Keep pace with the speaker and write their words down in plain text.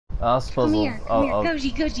I suppose Come here,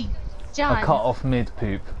 Goji, Goji. John. I'll cut off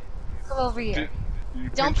mid-poop. Come over here. You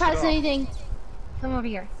Don't pinched it press off. anything. Come over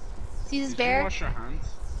here. See this Did bear? you wash your hands?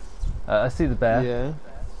 I see the bear. Yeah.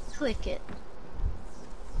 Click it.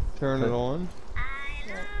 Turn it on.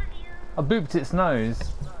 I booped its nose.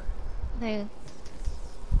 There.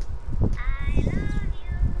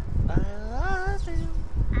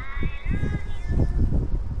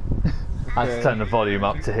 I had to turn the volume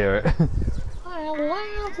up to hear it.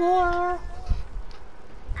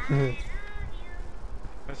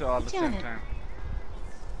 That's all at the same Janet. time.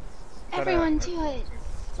 Everyone do it.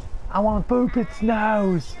 I want to boop its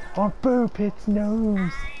nose. I want to boop its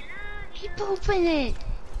nose. He pooping it.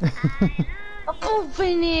 I'm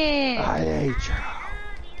pooping it. I hate you.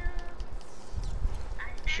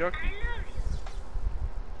 Shucky.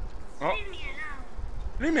 Oh.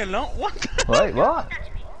 Leave me alone. What? Wait, what?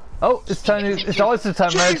 Oh, it's turning. Its eyes have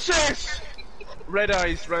turned red. Jesus! Red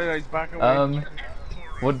eyes, back away.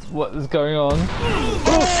 What is going on?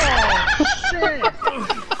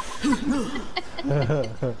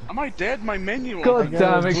 Am I dead? My menu. God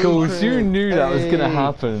damn it, Ghouls! You knew that was gonna Hey.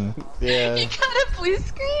 happen. Yeah. You got a blue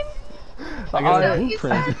screen? I got I- a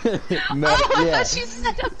blueprint. No, Oh, I yeah. thought you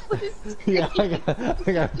said a blue screen. Yeah,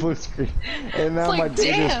 I got a blue screen. And now It's my like,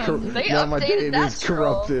 data damn, they now my updated data that is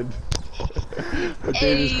troll. corrupted. My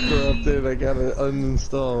data's Hey. corrupted. I gotta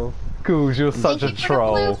uninstall. Ghouls, you're such a Thank you for the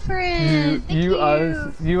troll. blueprint. Thank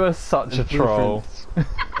You are such a troll.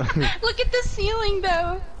 Look at the ceiling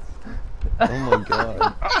though. Oh my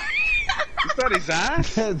god. Is that his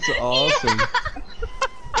ass? That's awesome.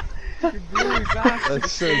 He blew his ass.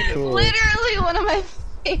 That's so cool. Literally one of my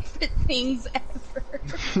favorite things ever.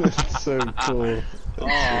 That's so cool. Aww.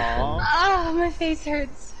 Ah, my face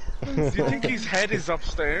hurts. Do you think his head is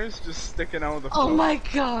upstairs, just sticking out of the Oh floor? my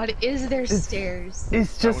god, is there stairs?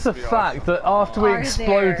 It's just the would be fact awesome. that after we Are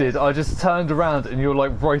exploded, there? I just turned around and you're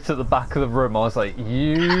like right at the back of the room. I was like,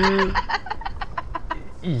 you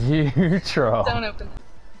troll. Don't open it.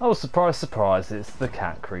 Oh, surprise, surprise! It's the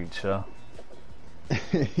cat creature.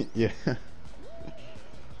 Yeah.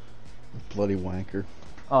 Bloody wanker.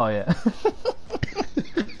 Oh yeah.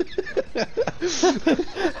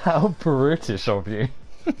 How British of you.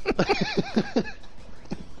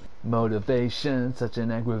 Motivation, such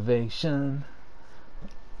an aggravation.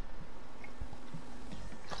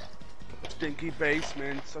 Stinky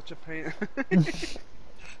basement, such a pain.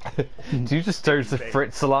 Do you just throw the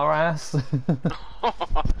Fritzl our ass?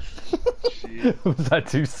 Jeez. Was that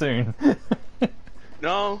too soon?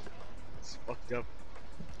 No. It's fucked up.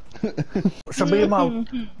 So me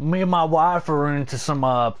and my wife are into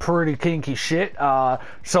some pretty kinky shit.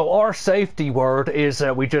 So our safety word is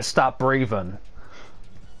that we just stop breathing.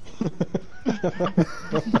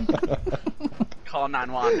 Call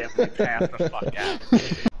 911 if we pass the fuck out.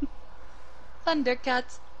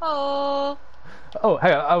 Thundercats. Oh. Oh,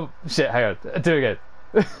 hang on. Oh shit, hang on. Do it again.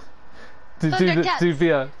 Thundercats. do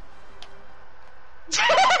the I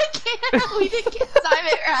can't. We didn't get time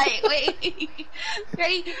it right. Wait.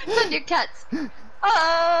 Ready? Thundercats.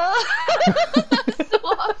 Oh. So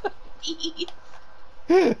off beat.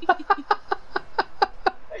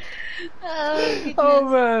 Oh, goodness. Oh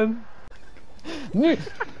man.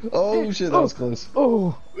 Oh shit, that was close.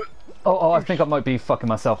 Oh, I think I might be fucking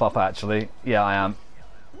myself up actually. Yeah, I am.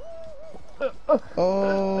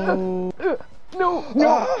 Oh. No.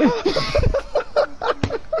 Oh.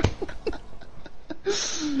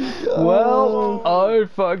 Well, I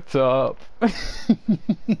fucked up.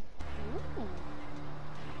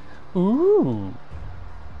 Ooh.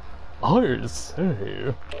 I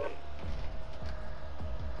say.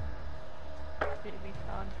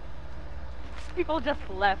 People just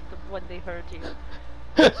left when they heard you.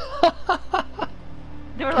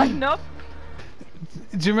 They were like, nope.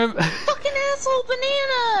 Do you remember Fucking asshole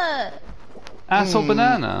banana. Asshole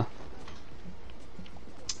Banana?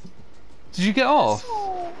 Did you get off?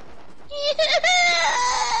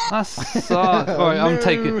 That sucks. Right, I'm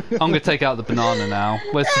gonna take out the banana now.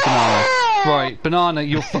 Where's the banana? Right, banana,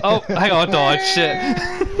 you're. Oh, hang on, I died. Shit.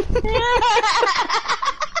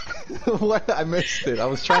 What? I missed it. I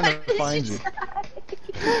was trying to find you.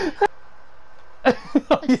 Yeah,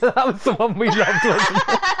 that was the one we loved, wasn't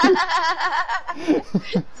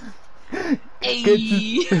Hey.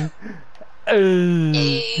 it?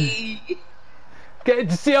 Hey. Get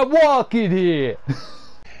to see I'm walking here.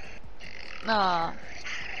 Aw.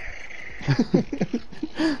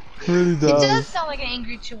 Really It does sound like an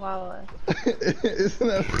angry chihuahua. Isn't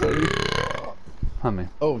that funny? Honey.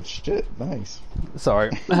 Oh shit, nice.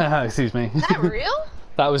 Sorry. Excuse me. Is that real?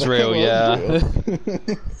 That was real, yeah. Real.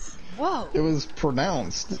 Whoa. It was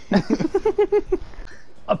pronounced.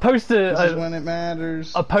 I posted This is when it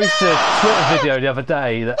matters. a Twitter video the other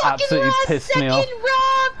day that Fucking absolutely last pissed me off. second,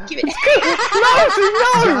 Rob! Give it.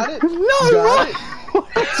 Got it? No, Got it?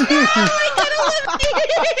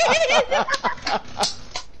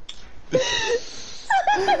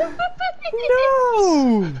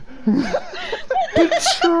 No!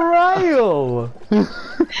 Betrayal!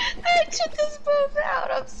 I took us both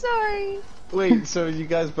out. I'm sorry. Wait, so you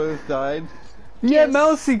guys both died? Yeah, Yes.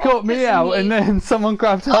 Melcy got me It's out, me. and then someone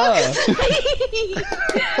grabbed her. Okay.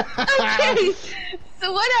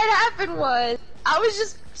 So what had happened was I was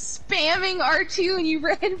just spamming R2 and you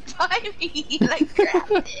ran by me and I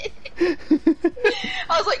grabbed it.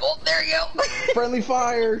 I was like, oh, there you go. Friendly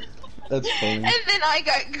fire! That's funny. And then I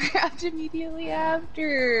got grabbed immediately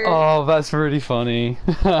after. Oh, that's really funny.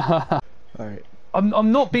 Alright.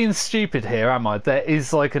 I'm not being stupid here, am I? There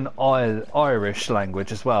is like an Irish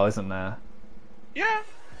language as well, isn't there? Yeah.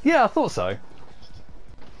 Yeah, I thought so.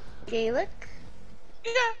 Gaelic?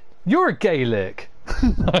 Yeah. You're a Gaelic.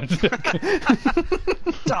 No, I'm joking.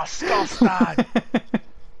 Disgusting.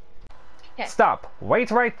 Stop.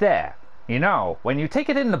 Wait right there. You know, when you take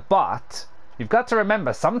it in the butt, you've got to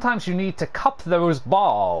remember sometimes you need to cup those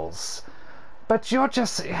balls. But you're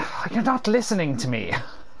not listening to me.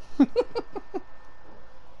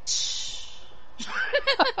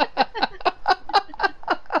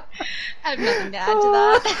 I have nothing to add to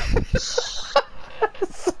that.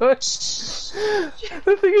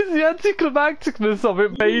 The thing is, the anticlimacticness of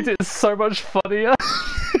it made it so much funnier.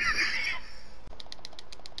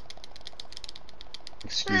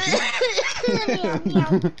 Excuse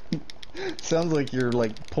me? Sounds like you're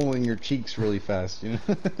like pulling your cheeks really fast, you know?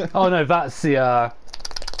 Oh no, that's the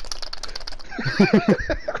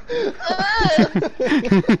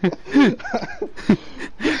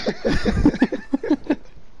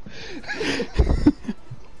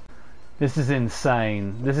This is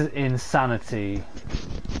insane. This is insanity.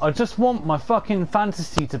 I just want my fucking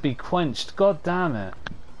fantasy to be quenched. God damn it.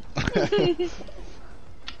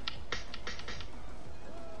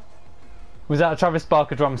 Was that a Travis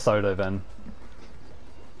Barker drum solo then?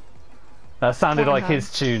 That sounded like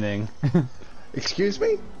his tuning. Excuse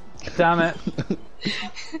me? Damn it.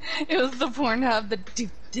 It was the Pornhub. The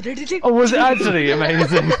Oh, was it actually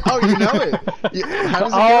amazing? Oh, you know it! How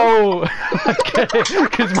does it Oh, okay,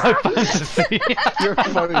 because my fantasy. go? You're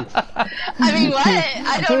funny. I mean, what?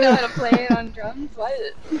 I don't know how to play it on drums. What?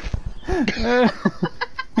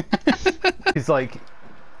 It's like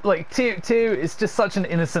two is just such an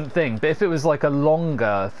innocent thing, but if it was like a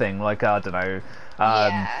longer thing, like I don't know,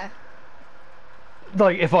 Yeah.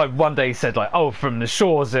 like if I one day said like, oh, from the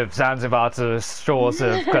shores of Zanzibar to the shores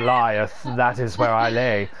of Goliath, that is where I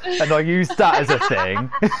lay, and I used that as a thing.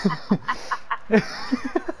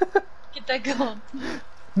 Get that going.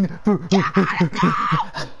 No!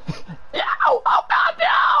 Oh God,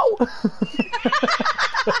 no!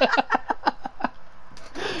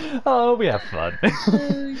 Oh, we have fun.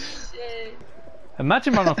 Oh shit.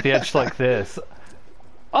 Imagine running off the edge like this.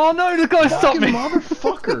 Oh no, the guy stopped Fucking me!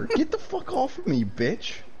 motherfucker! Get the fuck off of me,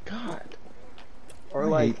 bitch! God. Or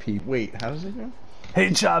like, wait, how does it go?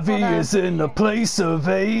 HIV is in the place of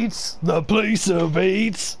AIDS. The place of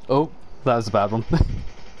AIDS. Oh, that was a bad one.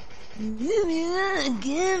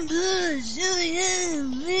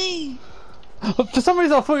 For some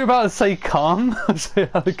reason, I thought you were about to say "come." Say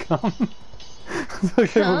how to come.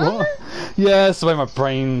 Okay, Come? what? Yeah, that's the way my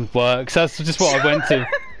brain works. That's just what I went to.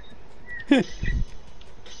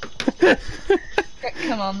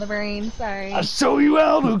 Come on, the brain. Sorry. I'll show you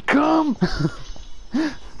how to come.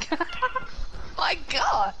 My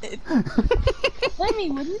God.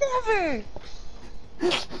 Lemmy would never.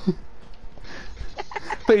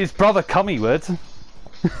 But his brother Cummy would.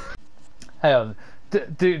 Hang on.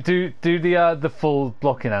 Do the full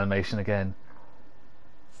blocking animation again.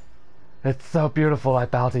 It's so beautiful, I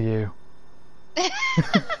bow to you.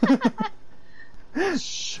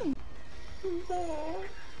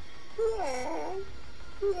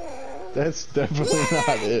 That's definitely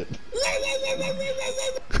not it.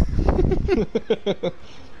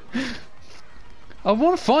 I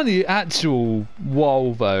want to find the actual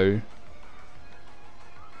wall though.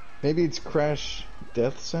 Maybe it's Crash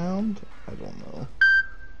Death Sound? I don't know.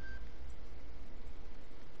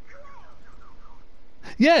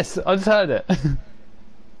 Yes, I just heard it.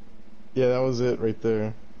 Yeah, that was it right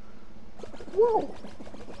there. Whoa!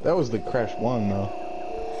 That was the Crash 1 though.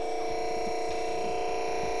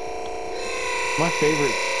 My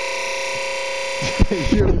favorite.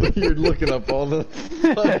 you're looking up all the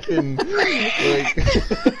fucking like.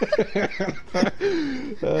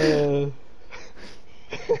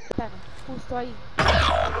 Justo ahí.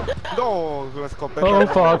 No, let's go back. Oh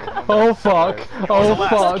fuck! Oh fuck! Oh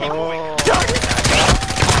fuck!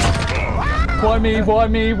 Why me? Why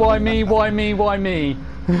me? Why me? Why me? Why me?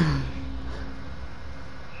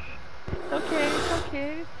 Okay, it's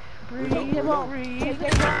okay. Breathe, breathe.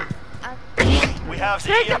 We have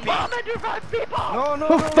Take the EMP. bomb and revive people! No, no,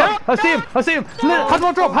 Oh no, fuck! I see him! I see him! How do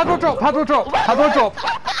I drop? How do I drop? How do I drop? How do I drop?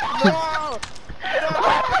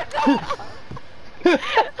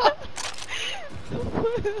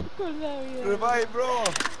 Hilarious. Revive, bro.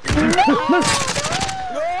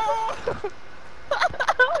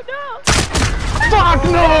 Oh no! Fuck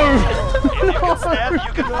no! If you can stand,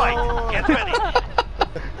 you can fight. Get ready.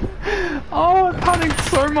 Oh, I panicked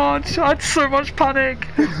so much. I had so much panic.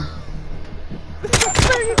 Are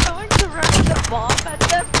you going to run the bomb at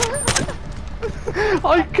that point?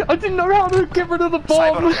 I didn't know how to get rid of the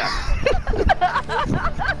bomb. Cyber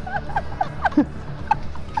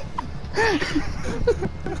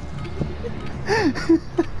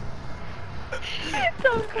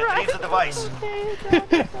Don't cry. Leave the device. Okay, it's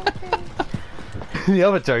okay. The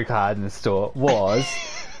other joke I had in the store was,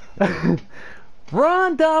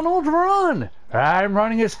 run, Donald, run! I'm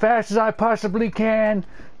running as fast as I possibly can.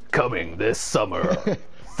 Coming this summer,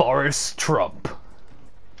 Forrest Trump.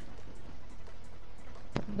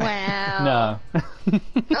 Wow. No.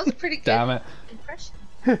 That was a pretty good Damn it. impression.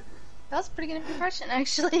 That was a pretty good impression,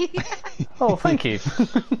 actually. Oh, thank you.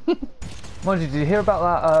 Well, did you hear about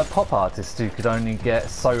that pop artist who could only get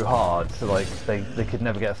so hard, like they could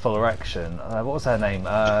never get a full erection? What was her name?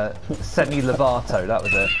 Semi Lovato, that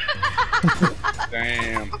was it.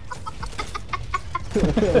 Damn.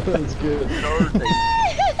 That's good.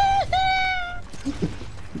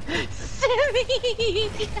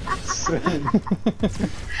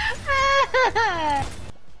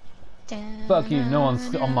 Fuck you, no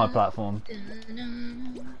one's on my platform.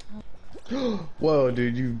 Whoa,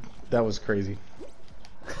 dude, that was crazy.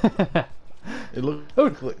 It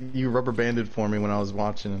looked like you rubber banded for me when I was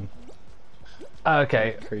watching.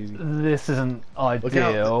 Okay, Crazy. this isn't Look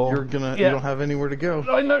out! ideal. You Yeah. don't have anywhere to go.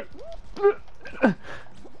 I know.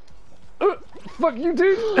 Fuck you,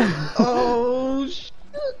 dude. Oh shit!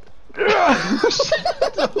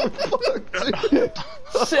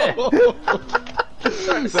 Shit.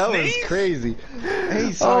 That was crazy. Hey,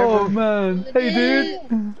 Oh Cyber. man. Hey,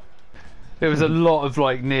 dude. It was a lot of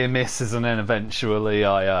like near misses, and then eventually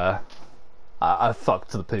I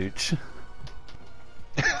fucked the pooch.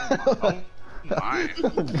 My. Aren't you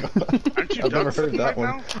I've done never heard something that right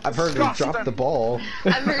one. now? I've heard him drop the ball.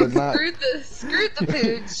 I've heard But not- screwed the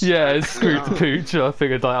pooch. Yeah, it's screwed the pooch. I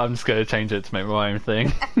figured like, I'm just gonna change it to make my own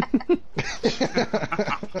thing.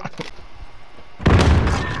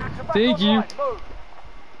 Thank you.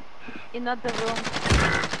 In another room.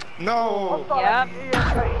 No. Yep.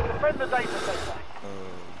 Defend the data center.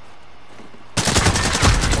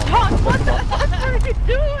 John, what the fuck are you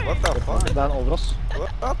doing? What the fuck? Gedaan over oss.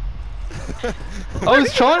 What? I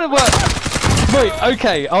was trying to work. Wait,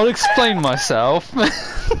 okay, I'll explain myself.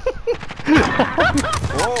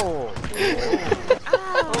 Whoa.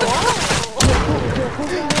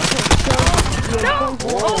 No!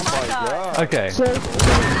 Oh my god. Okay,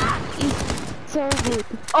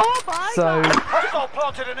 Oh my so god! Hostile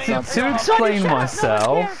planted an EMP. to explain Shut up, myself,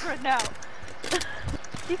 no one cares right now.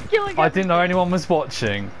 He's killing I didn't know everything. anyone was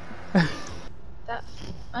watching.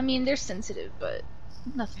 I mean, they're sensitive, but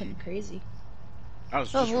nothing crazy. I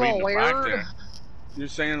was That was just a reading little the fact weird. there. You're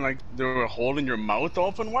saying like they were holding your mouth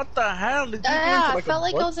open? What the hell? Did you go Yeah, into, I like, felt a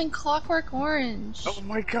like I butt? was in Clockwork Orange. Oh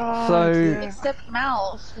my god. So- yeah. Except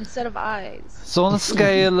mouth instead of eyes. So on a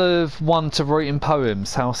scale of 1 to writing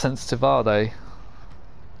poems, how sensitive are they?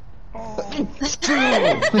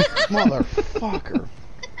 Motherfucker.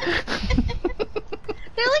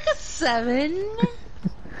 They're like a 7.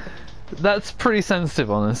 That's pretty sensitive,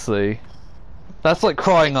 honestly. That's like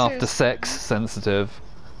crying Six or- after sex sensitive.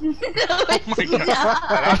 No, it's Oh my god.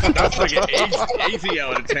 not. That's like an easy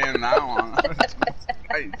out of 10 now.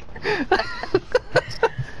 Right.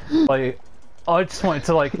 Like, I just wanted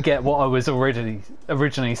to like get what I was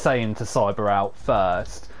originally saying to Cyber out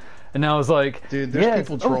first, and I was like, Dude, there's yeah,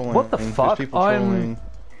 people oh, trolling. what the There's fuck? people trolling.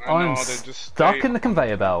 I know, I'm they just stuck stay- in the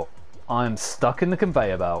conveyor belt. I'm stuck in the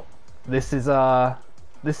conveyor belt. This is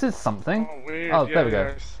something. Oh, weird. Oh, yeah, there we go.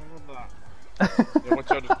 yeah, I saw that. Yeah,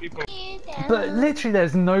 watch out, there's people. But literally,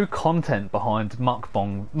 there's no content behind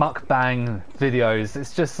mukbang videos.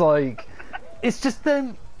 It's just like, it's just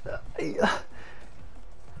them,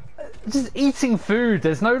 just eating food.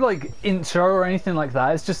 There's no like intro or anything like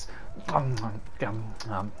that. It's just,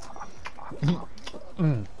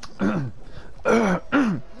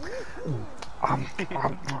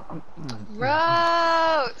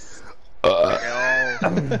 Gross.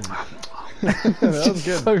 That was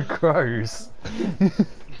good. So gross.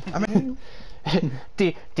 I mean,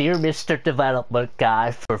 Dear Mr. Development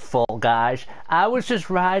Guy for Fall Guys, I was just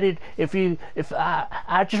writing if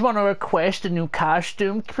I just want to request a new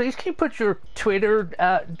costume. Please can you put your Twitter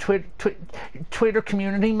Twitter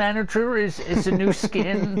community manager is a new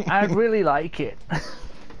skin. I'd really like it.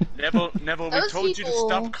 Neville, we Those told you to people-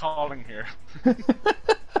 stop calling here.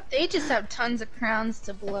 They just have tons of crowns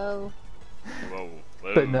to blow. Whoa,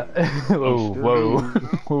 whoa. But no. Whoa.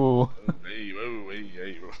 Whoa. Hey, whoa, hey,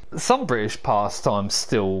 hey, whoa. Some British pastimes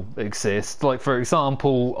still exist. Like, for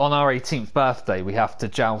example, on our 18th birthday, we have to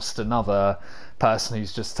joust another person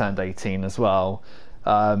who's just turned 18 as well.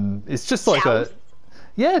 It's just like Joust?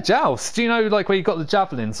 Yeah, joust. Do you know, like, where you got the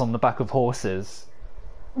javelins on the back of horses?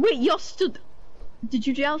 Wait, y'all stood. Did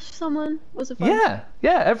you joust someone? Was it fun?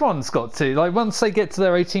 Yeah, everyone's got to. Like, once they get to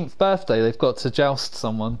their 18th birthday, they've got to joust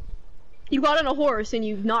someone. You got on a horse and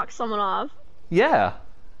you knocked someone off. Yeah.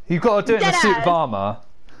 You've got to do it in a suit of Deadass. armour.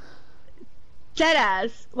 Dead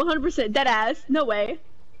ass. 100% dead ass. No way.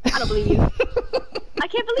 I don't believe you. I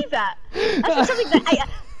can't believe that. That's just something that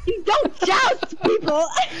you don't joust people.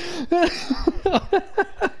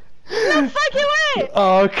 No fucking way.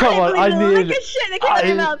 Oh, come on. I Look nearly... at shit that came out of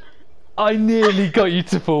your mouth. I nearly got you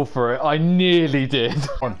to fall for it. I nearly did.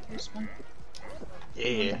 There's one. yeah.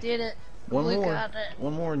 You did it. One Look more. at it.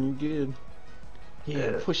 One more and you did.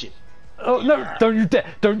 Yeah, push it. Oh no! Don't you dare!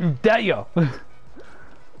 Don't you dare!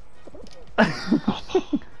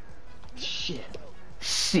 Shit.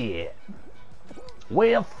 Shit.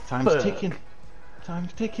 Well, Time's fuck. ticking.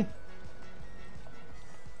 Time's ticking.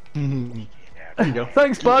 There you go.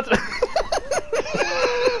 Thanks, bud.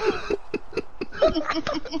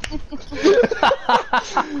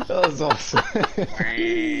 That was awesome.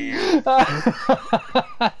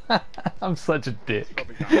 I'm such a dick.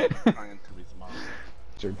 Probably crying to his mom.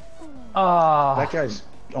 Ah. That guy's.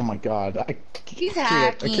 Oh my god. He's I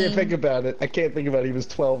hacking. can't think about it. I can't think about it. He was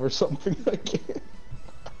 12 or something. I can't.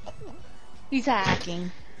 He's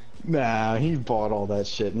hacking. Nah, he bought all that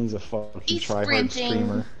shit and he's a fucking He's tryhard sprinting.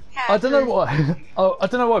 streamer. I don't know why. Oh, I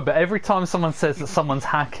don't know why, but every time someone says that someone's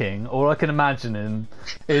hacking, all I can imagine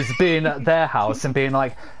is being at their house and being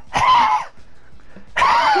like,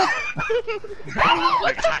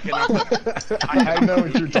 Like hacking up. I know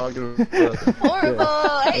what you're talking about. Horrible.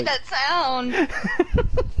 I hate that sound.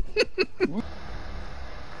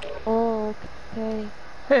 Oh, ok.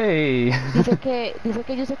 "Hey." Dice que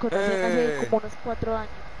ellos se conocen hace Hey. como unos 4 años.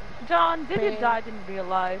 John, did you die in real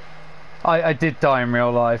life? I did die in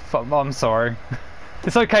real life. I'm sorry.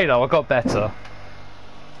 It's okay though. I got better.